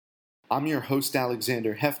I'm your host,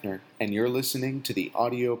 Alexander Hefner, and you're listening to the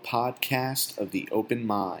audio podcast of The Open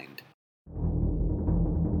Mind.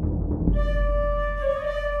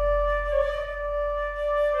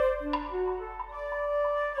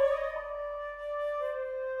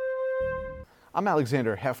 I'm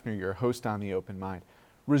Alexander Hefner, your host on The Open Mind.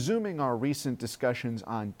 Resuming our recent discussions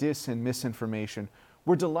on dis and misinformation,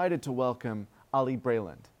 we're delighted to welcome Ali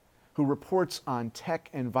Breland, who reports on tech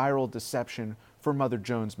and viral deception for Mother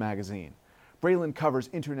Jones magazine. Breland covers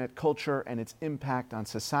internet culture and its impact on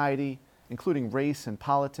society, including race and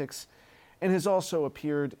politics, and has also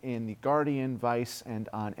appeared in The Guardian, Vice, and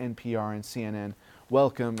on NPR and CNN.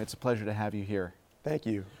 Welcome. It's a pleasure to have you here. Thank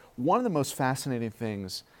you. One of the most fascinating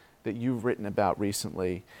things that you've written about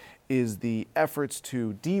recently is the efforts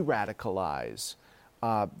to de-radicalize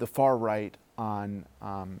the far right on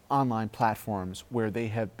online platforms where they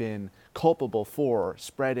have been culpable for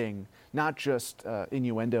spreading not just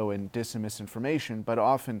innuendo and dis and misinformation, but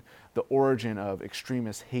often the origin of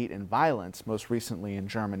extremist hate and violence, most recently in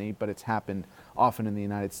Germany, but it's happened often in the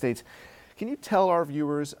United States. Can you tell our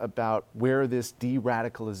viewers about where this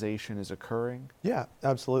de-radicalization is occurring? Yeah,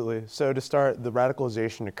 absolutely. So to start, the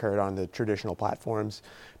radicalization occurred on the traditional platforms.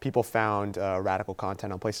 People found radical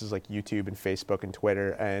content on places like YouTube and Facebook and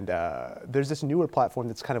Twitter. And there's this newer platform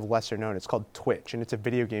that's kind of lesser known. It's called Twitch, and it's a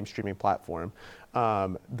video game streaming platform.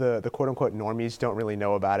 The quote-unquote normies don't really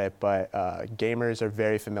know about it, but gamers are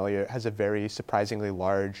very familiar. It has a very surprisingly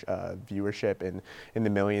large viewership in the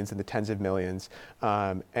millions and the tens of millions.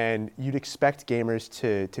 And you'd expect gamers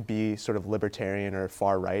to be sort of libertarian or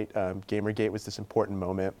far right. Gamergate was this important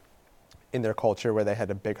moment in their culture where they had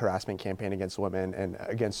a big harassment campaign against women and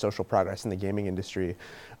against social progress in the gaming industry.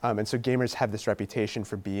 And so gamers have this reputation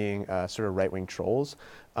for being sort of right-wing trolls.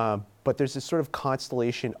 But there's this sort of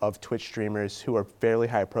constellation of Twitch streamers who are fairly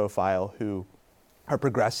high profile, who are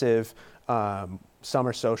progressive, some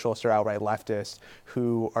are socialists or outright leftists,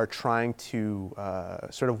 who are trying to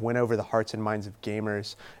sort of win over the hearts and minds of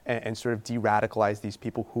gamers and sort of de-radicalize these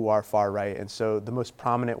people who are far right. And so the most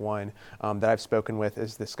prominent one that I've spoken with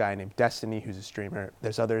is this guy named Destiny, who's a streamer.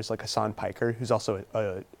 There's others like Hassan Piker, who's also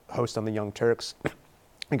a host on the Young Turks.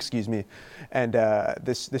 Excuse me, and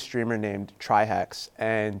this streamer named Trihex,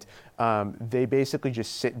 and they basically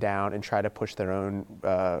just sit down and try to push their own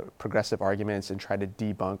progressive arguments and try to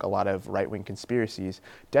debunk a lot of right-wing conspiracies.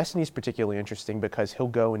 Destiny's particularly interesting because he'll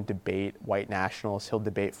go and debate white nationalists, he'll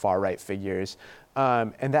debate far-right figures,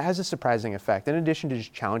 and that has a surprising effect. In addition to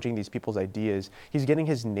just challenging these people's ideas, he's getting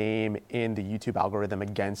his name in the YouTube algorithm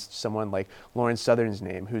against someone like Lauren Southern's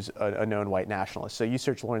name, who's a known white nationalist. So you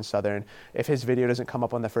search Lauren Southern, if his video doesn't come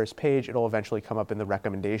up on the first page, it'll eventually come up in the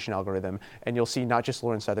recommendation algorithm, and you'll see not just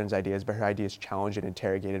Lauren Southern's ideas, but her ideas challenged and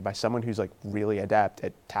interrogated by someone who's like really adept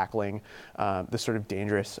at tackling the sort of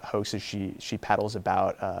dangerous hoaxes she peddles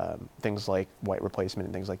about things like white replacement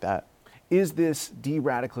and things like that. Is this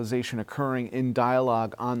de-radicalization occurring in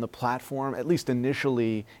dialogue on the platform, at least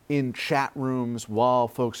initially in chat rooms while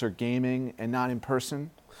folks are gaming and not in person?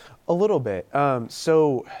 A little bit.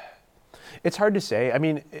 So it's hard to say. I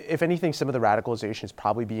mean, if anything, some of the radicalization is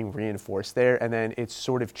probably being reinforced there, and then it's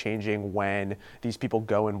sort of changing when these people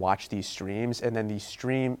go and watch these streams, and then these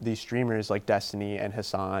streamers like Destiny and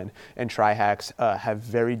Hassan and Trihex have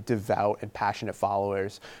very devout and passionate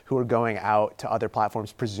followers who are going out to other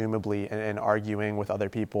platforms, presumably, and arguing with other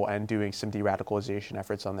people and doing some de-radicalization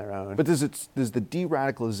efforts on their own. But does the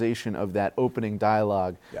de-radicalization of that opening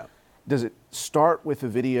dialogue, yeah, does it start with a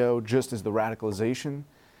video just as the radicalization?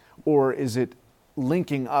 Or is it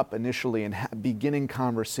linking up initially and beginning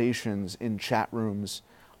conversations in chat rooms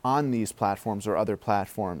on these platforms or other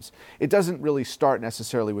platforms? It doesn't really start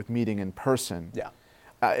necessarily with meeting in person. Yeah.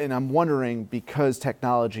 And I'm wondering, because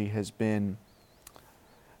technology has been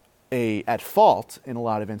at fault in a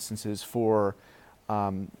lot of instances for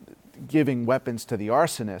giving weapons to the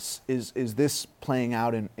arsonists, is this playing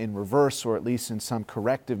out in reverse, or at least in some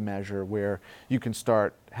corrective measure where you can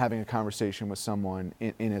start having a conversation with someone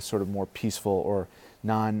in a sort of more peaceful or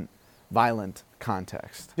non-violent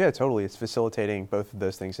context? Yeah, totally. It's facilitating both of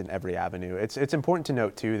those things in every avenue. It's important to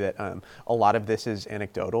note, too, that a lot of this is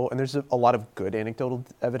anecdotal, and there's a lot of good anecdotal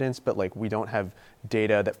evidence, but like we don't have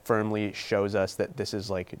data that firmly shows us that this is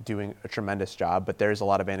like doing a tremendous job, but there's a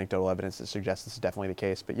lot of anecdotal evidence that suggests this is definitely the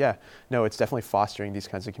case. But yeah, no, it's definitely fostering these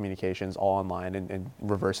kinds of communications all online and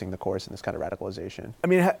reversing the course in this kind of radicalization. I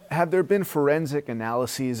mean, have there been forensic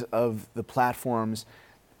analyses of the platforms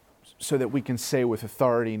so that we can say with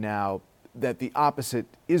authority now that the opposite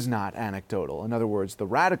is not anecdotal? In other words, the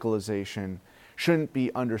radicalization shouldn't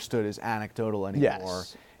be understood as anecdotal anymore.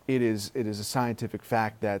 Yes. It is a scientific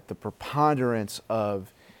fact that the preponderance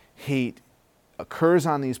of hate occurs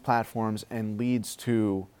on these platforms and leads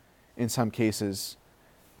to, in some cases,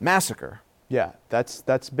 massacre. Yeah,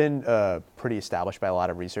 that's been pretty established by a lot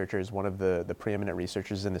of researchers. One of the preeminent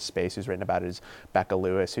researchers in the space who's written about it is Becca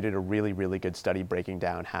Lewis, who did a really, really good study breaking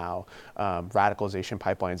down how radicalization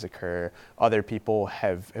pipelines occur. Other people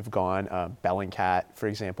have gone, Bellingcat, for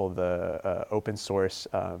example, the open source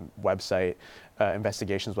website,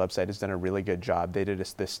 investigations website, has done a really good job. They did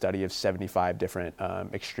this study of 75 different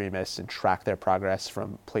extremists and tracked their progress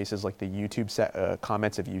from places like the YouTube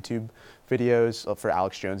comments of YouTube videos for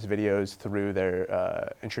Alex Jones videos, through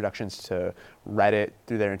their introductions to Reddit,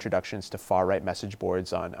 through their introductions to far-right message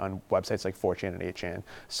boards on websites like 4chan and 8chan.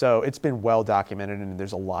 So it's been well documented, and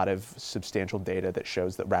there's a lot of substantial data that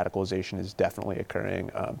shows that radicalization is definitely occurring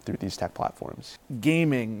through these tech platforms.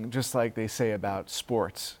 Gaming, just like they say about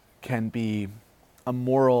sports, can be a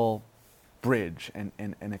moral bridge and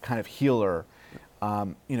a kind of healer.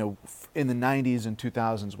 In the 90s and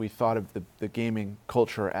 2000s, we thought of the gaming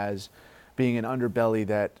culture as being an underbelly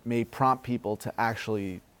that may prompt people to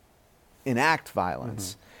actually enact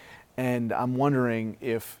violence. Mm-hmm. And I'm wondering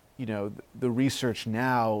if, the research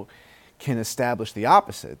now can establish the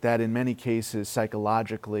opposite, that in many cases,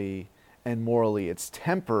 psychologically and morally, it's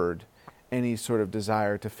tempered any sort of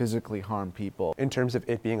desire to physically harm people. In terms of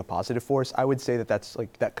it being a positive force, I would say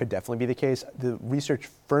that could definitely be the case. The research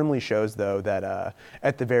firmly shows, though, that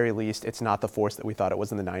at the very least, it's not the force that we thought it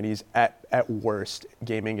was in the 90s. At worst,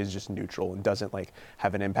 gaming is just neutral and doesn't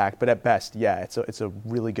have an impact. But at best, yeah, it's a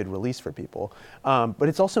really good release for people. But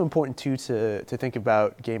it's also important too to think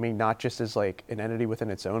about gaming not just as an entity within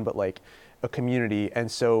its own, but a community. And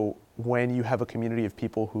so when you have a community of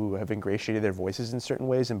people who have ingratiated their voices in certain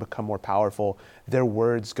ways and become more powerful, their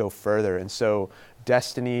words go further. And so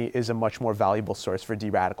Destiny is a much more valuable source for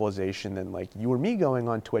de-radicalization than you or me going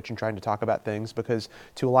on Twitch and trying to talk about things, because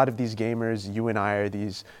to a lot of these gamers, you and I are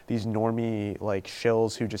these normie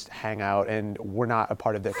shills who just hang out, and we're not a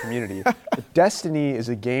part of their community. Destiny is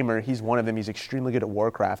a gamer. He's one of them. He's extremely good at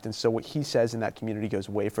Warcraft. And so what he says in that community goes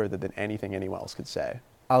way further than anything anyone else could say.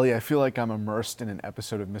 Ali, I feel like I'm immersed in an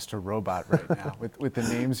episode of Mr. Robot right now with the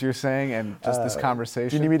names you're saying and just this conversation.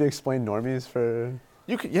 Do you need me to explain normies for?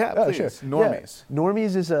 You could, yeah, please. Sure. Normies. Yeah.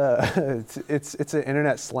 Normies is it's an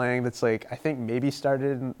internet slang that's I think maybe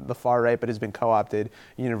started in the far right, but has been co-opted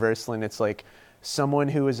universally, and it's someone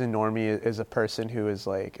who is a normie is a person who is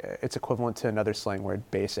it's equivalent to another slang word,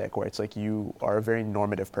 basic, where it's you are a very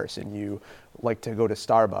normative person. You like to go to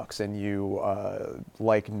Starbucks, and you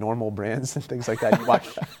like normal brands and things like that. You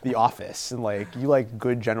watch The Office, and you like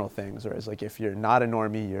good general things. Whereas if you're not a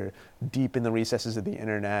normie, you're deep in the recesses of the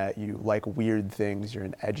internet. You like weird things. You're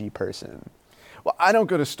an edgy person. Well, I don't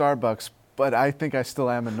go to Starbucks, but I think I still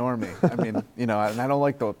am a normie. I mean, and I don't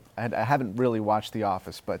like I haven't really watched The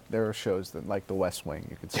Office, but there are shows that like The West Wing,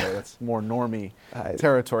 you could say that's more normie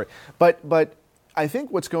territory. But I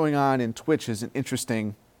think what's going on in Twitch is an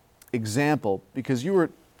interesting example, because you were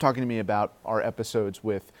talking to me about our episodes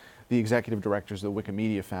with the executive directors of the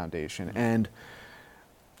Wikimedia Foundation, and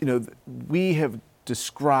we have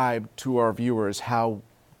described to our viewers how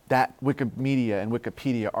that Wikimedia and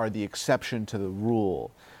Wikipedia are the exception to the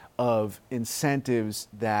rule of incentives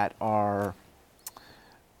that are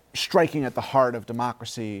striking at the heart of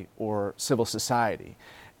democracy or civil society.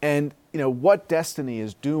 And what Destiny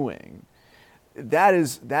is doing, that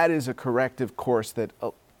is a corrective course that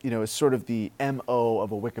is sort of the MO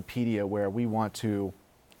of a Wikipedia, where we want to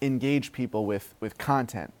engage people with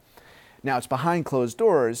content. Now, it's behind closed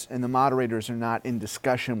doors, and the moderators are not in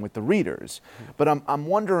discussion with the readers. But I'm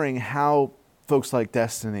wondering how folks like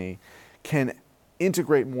Destiny can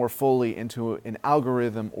integrate more fully into an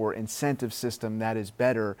algorithm or incentive system that is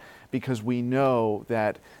better, because we know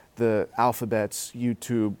that the alphabets,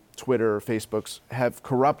 YouTube, Twitter, Facebooks, have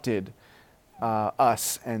corrupted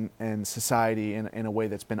us and society in a way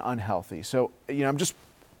that's been unhealthy. So, I'm just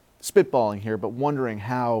spitballing here, but wondering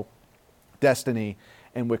how Destiny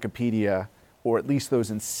and Wikipedia, or at least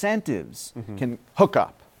those incentives, can hook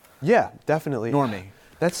up. Yeah, definitely. Normie.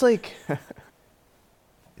 That's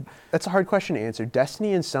that's a hard question to answer.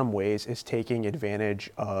 Destiny, in some ways, is taking advantage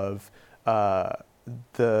of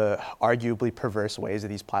the arguably perverse ways that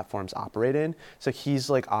these platforms operate in. So he's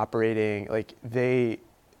operating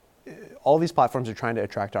all these platforms are trying to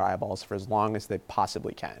attract our eyeballs for as long as they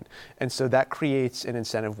possibly can. And so that creates an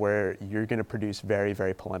incentive where you're going to produce very,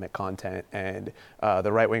 very polemic content. And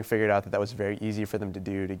the right wing figured out that that was very easy for them to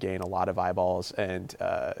do to gain a lot of eyeballs, and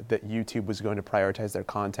that YouTube was going to prioritize their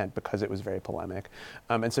content because it was very polemic.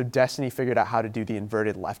 And so Destiny figured out how to do the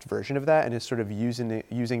inverted left version of that, and is sort of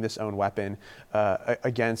using this own weapon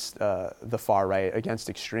against the far right, against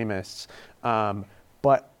extremists.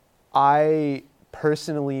 But I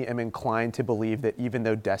personally am inclined to believe that even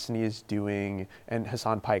though Destiny is doing, and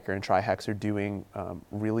Hassan Piker and Trihex are doing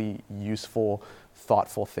really useful,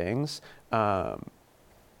 thoughtful things,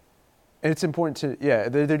 and it's important to,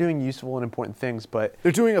 they're doing useful and important things, but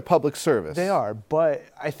they're doing a public service. They are, but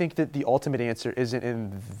I think that the ultimate answer isn't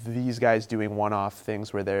in these guys doing one-off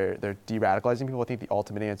things where they're de-radicalizing people. I think the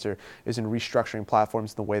ultimate answer is in restructuring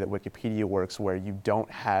platforms the way that Wikipedia works, where you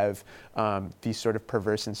don't have these sort of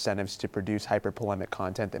perverse incentives to produce hyper-polemic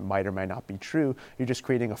content that might or might not be true. You're just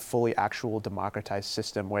creating a fully actual democratized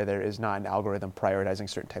system where there is not an algorithm prioritizing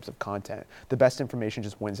certain types of content. The best information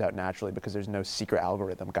just wins out naturally because there's no secret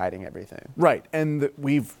algorithm guiding everything. Right, and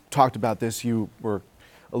we've talked about this. You were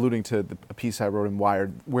alluding to a piece I wrote in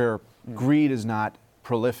Wired where greed is not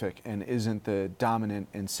prolific and isn't the dominant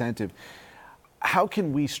incentive. How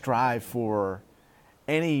can we strive for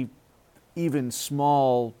any even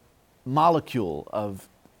small molecule of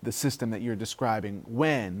the system that you're describing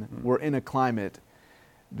when we're in a climate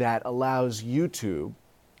that allows YouTube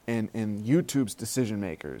and YouTube's decision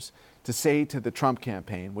makers to say to the Trump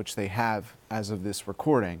campaign, which they have as of this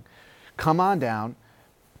recording, come on down,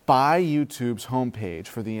 buy YouTube's homepage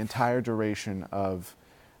for the entire duration of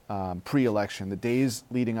pre-election, the days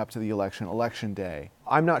leading up to the election, election day.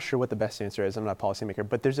 I'm not sure what the best answer is. I'm not a policymaker,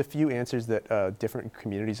 but there's a few answers that different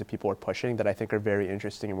communities of people are pushing that I think are very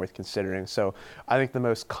interesting and worth considering. So I think the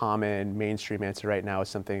most common mainstream answer right now is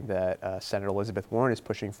something that Senator Elizabeth Warren is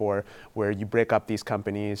pushing for, where you break up these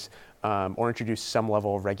companies or introduce some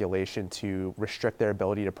level of regulation to restrict their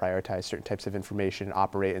ability to prioritize certain types of information and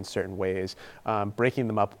operate in certain ways. Breaking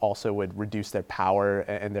them up also would reduce their power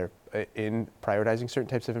and their in prioritizing certain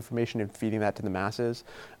types of information and feeding that to the masses.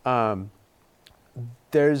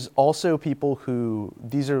 There's also people who,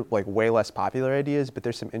 these are like way less popular ideas, but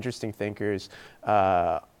there's some interesting thinkers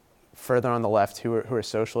further on the left who are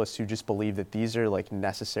socialists who just believe that these are like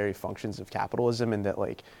necessary functions of capitalism, and that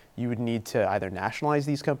like you would need to either nationalize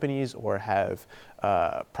these companies or have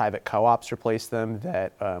private co-ops replace them,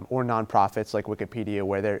 that or nonprofits like Wikipedia,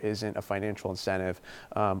 where there isn't a financial incentive.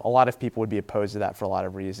 A lot of people would be opposed to that for a lot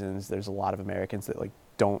of reasons. There's a lot of Americans that like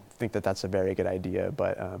don't think that that's a very good idea,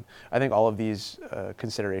 but I think all of these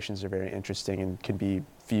considerations are very interesting and can be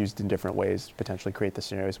fused in different ways to potentially create the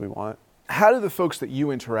scenarios we want. How do the folks that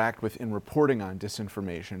you interact with in reporting on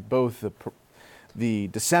disinformation, both the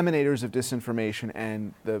disseminators of disinformation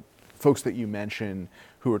and the folks that you mention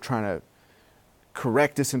who are trying to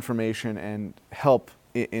correct disinformation and help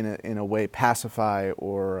in a way pacify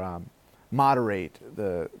or moderate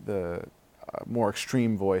the more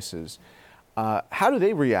extreme voices, how do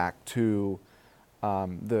they react to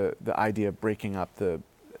the idea of breaking up the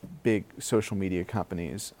big social media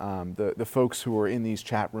companies? The folks who are in these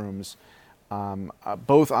chat rooms,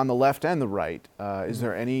 both on the left and the right, is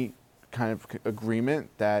there any kind of agreement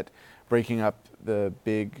that breaking up the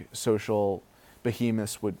big social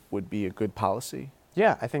behemoths would be a good policy?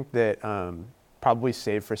 Yeah, I think that probably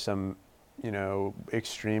save for some,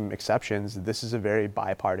 extreme exceptions, this is a very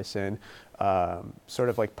bipartisan, sort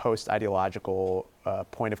of like post-ideological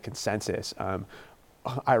point of consensus.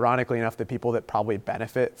 Ironically enough, the people that probably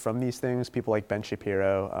benefit from these things, people like Ben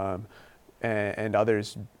Shapiro and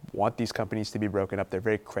others, want these companies to be broken up. They're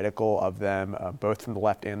very critical of them, both from the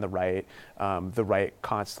left and the right. The right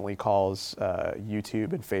constantly calls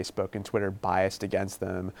YouTube and Facebook and Twitter biased against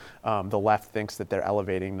them. The left thinks that they're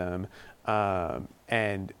elevating them.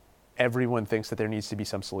 And everyone thinks that there needs to be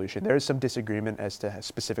some solution. There is some disagreement as to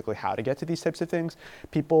specifically how to get to these types of things.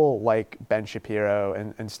 People like Ben Shapiro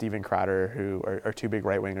and Steven Crowder, who are two big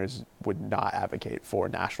right-wingers, would not advocate for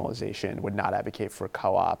nationalization, would not advocate for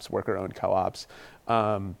co-ops, worker-owned co-ops.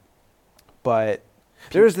 But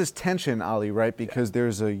there's this tension, Ali, right? Because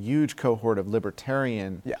there's a huge cohort of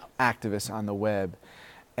libertarian activists on the web.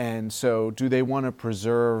 And so do they want to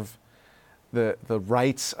preserve the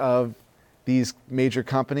rights of these major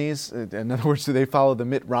companies? In other words, do they follow the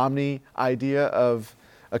Mitt Romney idea of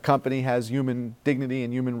a company has human dignity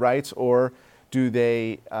and human rights, or do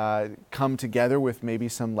they come together with maybe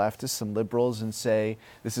some leftists, some liberals, and say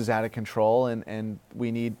this is out of control and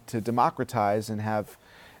we need to democratize and have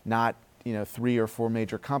not 3 or 4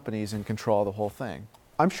 major companies in control of the whole thing?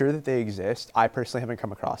 I'm sure that they exist. I personally haven't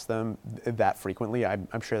come across them that frequently.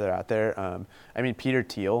 I'm sure they're out there. I mean, Peter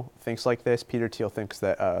Thiel thinks like this. Peter Thiel thinks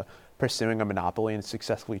that pursuing a monopoly and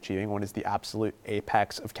successfully achieving one is the absolute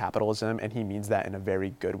apex of capitalism, and he means that in a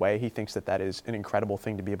very good way. He thinks that that is an incredible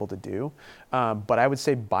thing to be able to do. But I would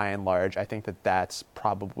say by and large, I think that that's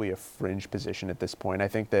probably a fringe position at this point. I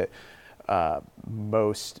think that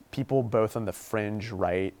most people, both on the fringe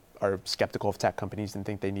right, are skeptical of tech companies and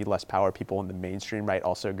think they need less power. People in the mainstream right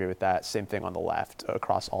also agree with that. Same thing on the left,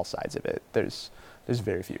 across all sides of it. There's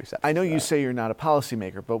very few exceptions. I know you say you're not a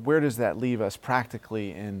policymaker, but where does that leave us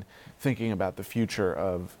practically in thinking about the future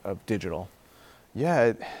of digital?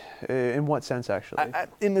 Yeah, in what sense, actually?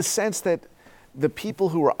 In the sense that the people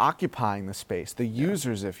who are occupying the space, the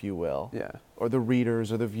users, if you will, or the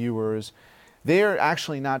readers or the viewers, they're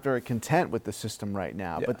actually not very content with the system right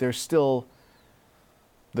now, but they're still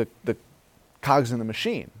the cogs in the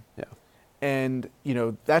machine. Yeah. And, you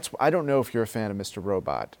know, I don't know if you're a fan of Mr.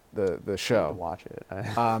 Robot, the show. I watch it.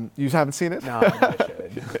 You haven't seen it? No, I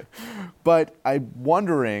should. But I'm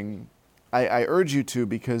wondering, I urge you to,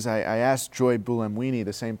 because I asked Joy Bulamwini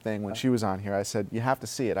the same thing when she was on here. I said, you have to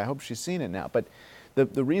see it. I hope she's seen it now. But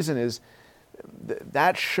the reason is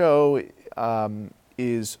that show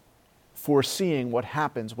is foreseeing what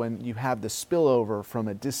happens when you have the spillover from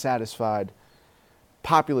a dissatisfied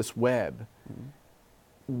populist web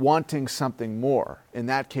wanting something more. In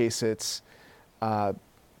that case, it's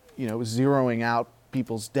zeroing out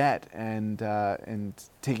people's debt and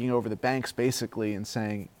taking over the banks basically and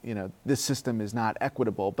saying, you know, this system is not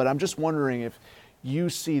equitable. But I'm just wondering if you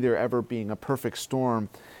see there ever being a perfect storm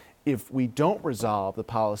if we don't resolve the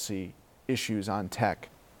policy issues on tech,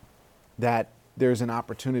 that there's an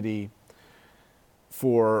opportunity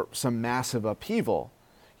for some massive upheaval.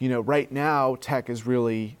 You know, right now, tech is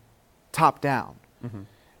really top down. Mm-hmm.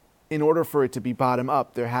 In order for it to be bottom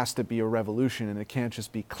up, there has to be a revolution, and it can't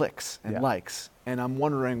just be clicks and likes. And I'm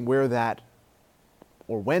wondering where that,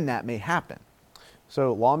 or when that may happen.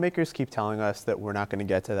 So lawmakers keep telling us that we're not going to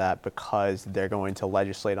get to that because they're going to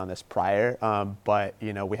legislate on this prior. But,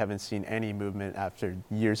 you know, we haven't seen any movement after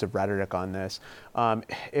years of rhetoric on this.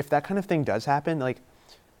 If that kind of thing does happen, like,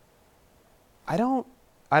 I don't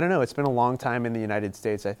know. It's been a long time in the United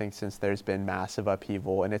States, I think, since there's been massive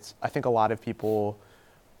upheaval. And I think a lot of people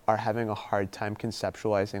are having a hard time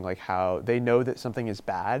conceptualizing like how they know that something is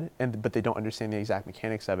bad, but they don't understand the exact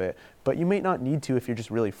mechanics of it. But you may not need to if you're just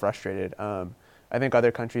really frustrated. I think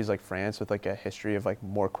other countries like France with like a history of like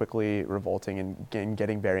more quickly revolting and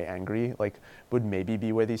getting very angry, like would maybe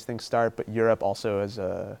be where these things start. But Europe also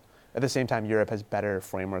at the same time, Europe has better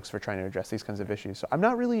frameworks for trying to address these kinds of issues. So I'm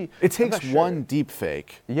not really... It takes one deep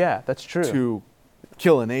fake. Yeah, that's true. To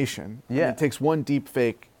kill a nation. Yeah. And it takes one deep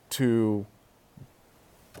fake to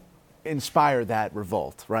inspire that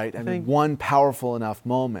revolt, right? I mean, one powerful enough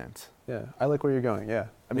moment. Yeah, I like where you're going, yeah.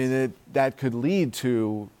 I mean, that could lead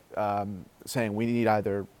to saying we need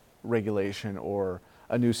either regulation or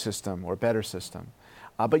a new system or better system.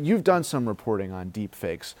 But you've done some reporting on deep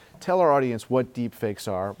fakes. Tell our audience what deep fakes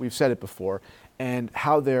are, we've said it before, and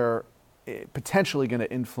how they're potentially going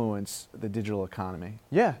to influence the digital economy.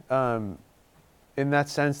 Yeah, in that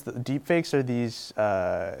sense, the deep fakes are these,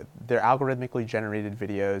 they're algorithmically generated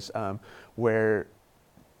videos where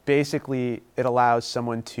basically it allows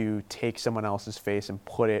someone to take someone else's face and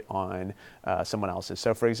put it on someone else's.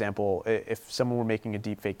 So for example, if someone were making a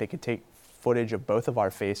deep fake, they could take footage of both of our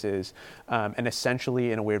faces and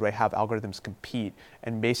essentially in a weird way have algorithms compete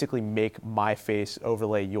and basically make my face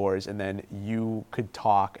overlay yours, and then you could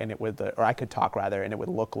talk and it would, or I could talk rather, and it would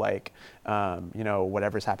look like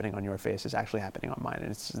whatever's happening on your face is actually happening on mine. And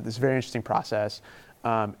it's this very interesting process.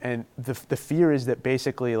 And the fear is that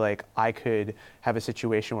basically like I could have a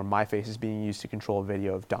situation where my face is being used to control a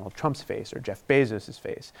video of Donald Trump's face or Jeff Bezos's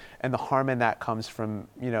face. And the harm in that comes from,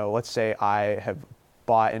 let's say I have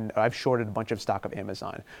bought and I've shorted a bunch of stock of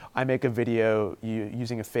Amazon. I make a video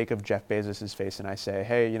using a fake of Jeff Bezos's face, and I say,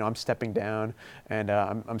 hey, I'm stepping down and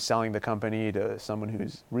I'm selling the company to someone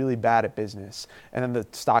who's really bad at business. And then the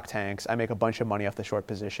stock tanks, I make a bunch of money off the short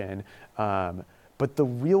position. But the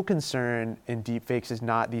real concern in deepfakes is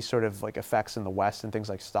not these sort of like effects in the West and things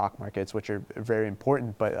like stock markets, which are very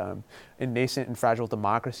important, but in nascent and fragile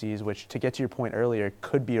democracies, which, to get to your point earlier,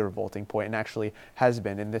 could be a revolting point and actually has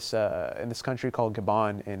been in this country called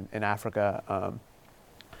Gabon in Africa.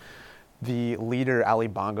 The leader, Ali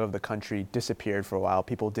Bongo, of the country disappeared for a while.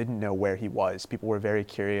 People didn't know where he was. People were very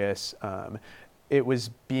curious.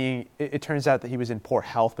 it turns out that he was in poor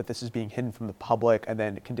health, but this is being hidden from the public, and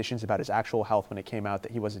then conditions about his actual health when it came out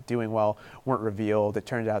that he wasn't doing well weren't revealed. It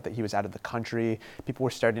turned out that he was out of the country. People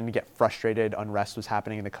were starting to get frustrated. Unrest was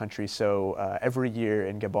happening in the country. So every year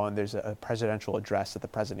in Gabon, there's a presidential address that the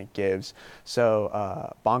president gives.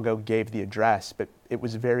 So Bongo gave the address, but it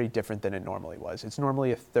was very different than it normally was. It's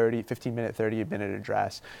normally a 15-minute, 30-minute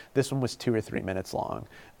address. This one was 2 or 3 minutes long.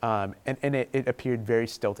 And it appeared very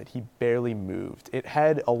stilted. He barely moved. It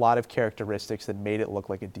had a lot of characteristics that made it look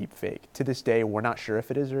like a deep fake. To this day, we're not sure if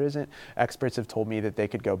it is or isn't. Experts have told me that they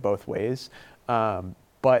could go both ways.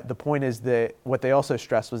 But the point is that what they also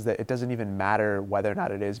stressed was that it doesn't even matter whether or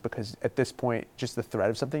not it is, because at this point, just the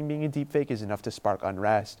threat of something being a deepfake is enough to spark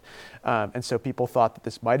unrest. And so people thought that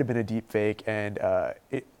this might have been a deepfake, and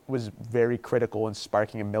it was very critical in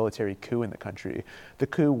sparking a military coup in the country. The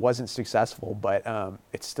coup wasn't successful, but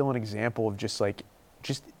it's still an example of just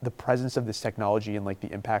the presence of this technology and like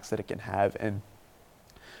the impacts that it can have. And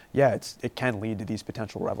yeah, it can lead to these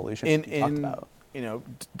potential revolutions we talked about.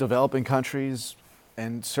 Developing countries,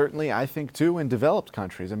 and certainly I think too in developed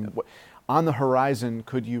countries. I mean, on the horizon,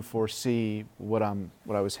 could you foresee what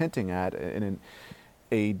I was hinting at in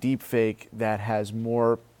a deep fake that has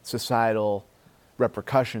more societal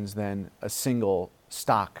repercussions than a single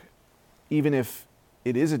stock, even if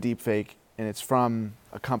it is a deep fake and it's from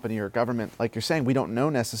a company or a government? Like you're saying, we don't know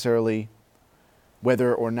necessarily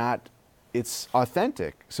whether or not it's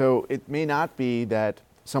authentic. So it may not be that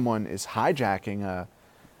someone is hijacking a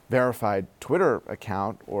verified Twitter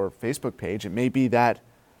account or Facebook page. It may be that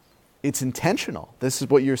it's intentional. This is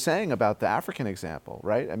what you're saying about the African example,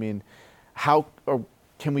 right? I mean, how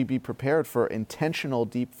can we be prepared for intentional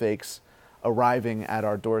deepfakes arriving at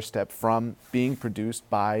our doorstep from being produced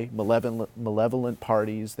by malevolent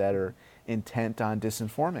parties that are intent on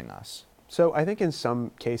disinforming us? So I think in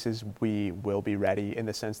some cases we will be ready, in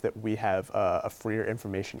the sense that we have a freer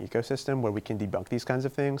information ecosystem where we can debunk these kinds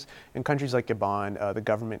of things. In countries like Gabon, the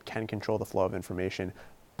government can control the flow of information.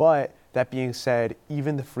 But that being said,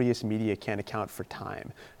 even the freest media can't account for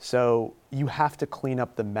time. So you have to clean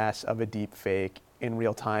up the mess of a deep fake in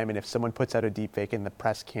real time. And if someone puts out a deep fake and the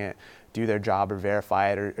press can't do their job or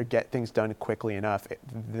verify it or get things done quickly enough,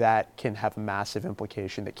 that can have a massive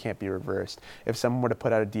implication that can't be reversed. If someone were to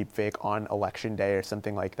put out a deep fake on election day or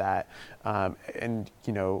something like that, and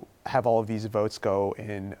have all of these votes go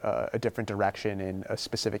in a different direction in a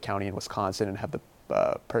specific county in Wisconsin, and have the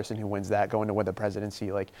person who wins that go into win the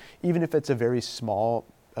presidency, like even if it's a very small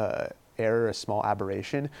error, a small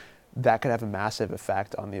aberration, that could have a massive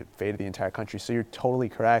effect on the fate of the entire country. So you're totally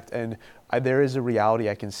correct. And there is a reality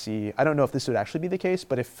I can see. I don't know if this would actually be the case,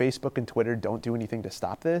 but if Facebook and Twitter don't do anything to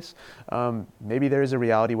stop this, maybe there is a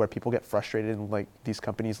reality where people get frustrated and like these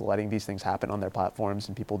companies letting these things happen on their platforms,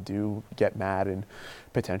 and people do get mad and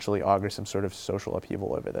potentially augur some sort of social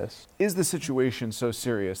upheaval over this. Is the situation so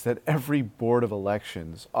serious that every board of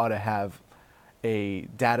elections ought to have a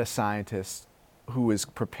data scientist who is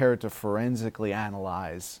prepared to forensically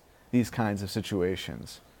analyze these kinds of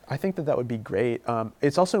situations? I think that would be great.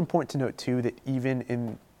 It's also important to note too that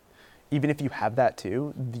even if you have that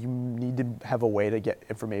too, you need to have a way to get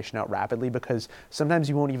information out rapidly, because sometimes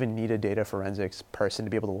you won't even need a data forensics person to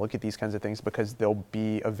be able to look at these kinds of things, because there'll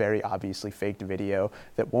be a very obviously faked video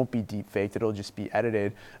that won't be deep faked. It'll just be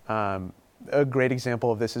edited. A great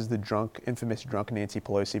example of this is the infamous drunk Nancy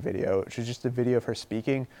Pelosi video, which is just a video of her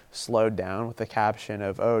speaking, slowed down with the caption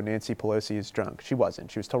of, "Oh, Nancy Pelosi is drunk." She wasn't.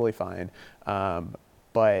 She was totally fine. And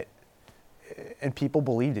people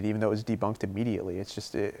believed it, even though it was debunked immediately. It's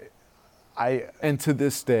just, and to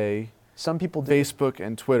this day, some people Facebook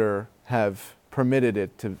and Twitter have permitted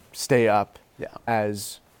it to stay up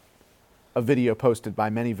as a video posted by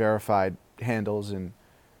many verified handles. And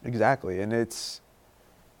exactly. And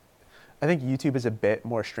I think YouTube is a bit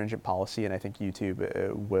more stringent policy, and I think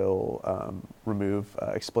YouTube will remove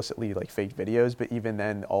explicitly like fake videos. But even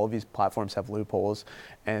then, all of these platforms have loopholes,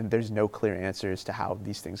 and there's no clear answers to how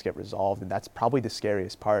these things get resolved. And that's probably the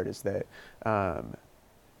scariest part, is that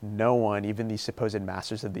no one, even these supposed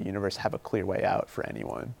masters of the universe, have a clear way out for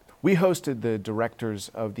anyone. We hosted the directors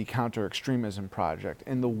of the Counter-Extremism Project,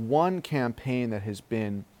 and the one campaign that has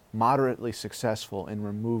been moderately successful in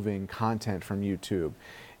removing content from YouTube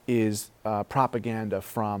is propaganda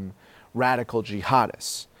from radical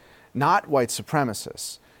jihadists, not white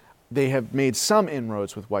supremacists. They have made some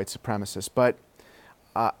inroads with white supremacists, but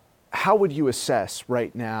how would you assess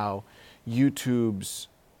right now the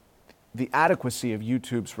adequacy of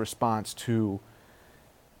YouTube's response to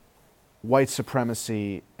white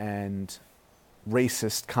supremacy and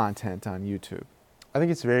racist content on YouTube? I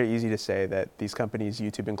think it's very easy to say that these companies,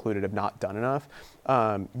 YouTube included, have not done enough.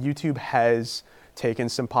 YouTube has taken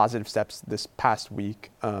some positive steps this past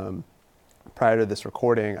week. Prior to this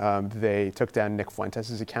recording, they took down Nick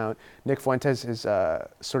Fuentes' account. Nick Fuentes is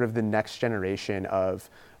sort of the next generation of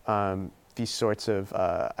these sorts of,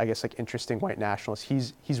 I guess, like interesting white nationalists.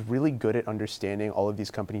 He's really good at understanding all of these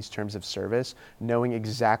companies' terms of service, knowing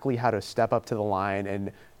exactly how to step up to the line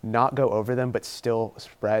and not go over them, but still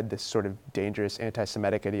spread this sort of dangerous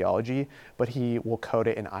anti-Semitic ideology. But he will code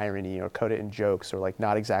it in irony or code it in jokes or like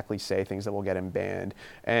not exactly say things that will get him banned.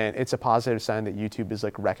 And it's a positive sign that YouTube is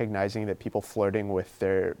like recognizing that people flirting with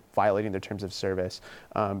violating their terms of service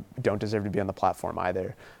don't deserve to be on the platform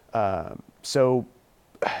either. So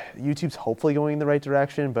YouTube's hopefully going in the right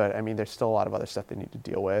direction, but I mean, there's still a lot of other stuff they need to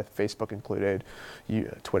deal with, Facebook included,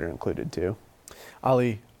 Twitter included too.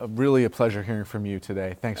 Ali, really a pleasure hearing from you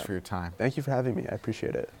today. Thanks for your time. Thank you for having me. I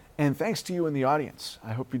appreciate it. And thanks to you in the audience.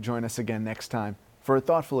 I hope you join us again next time for a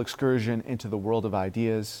thoughtful excursion into the world of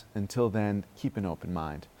ideas. Until then, keep an open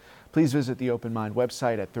mind. Please visit the Open Mind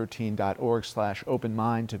website at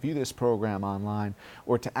 13.org/openmind to view this program online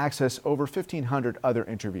or to access over 1,500 other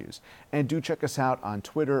interviews. And do check us out on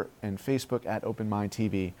Twitter and Facebook at Open Mind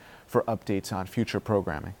TV for updates on future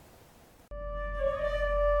programming.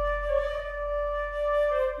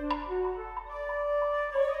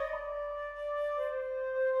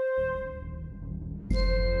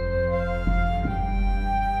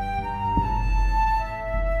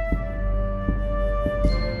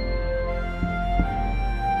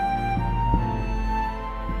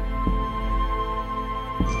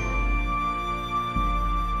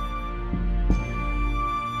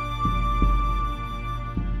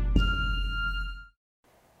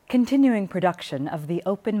 Continuing production of The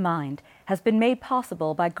Open Mind has been made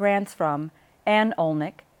possible by grants from Ann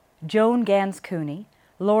Olnick, Joan Gans Cooney,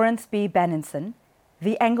 Lawrence B. Benenson,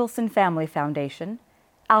 the Engelson Family Foundation,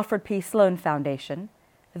 Alfred P. Sloan Foundation,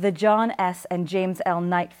 the John S. and James L.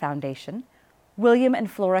 Knight Foundation, William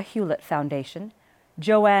and Flora Hewlett Foundation,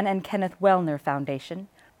 Joanne and Kenneth Wellner Foundation,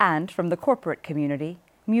 and from the corporate community,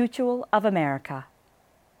 Mutual of America.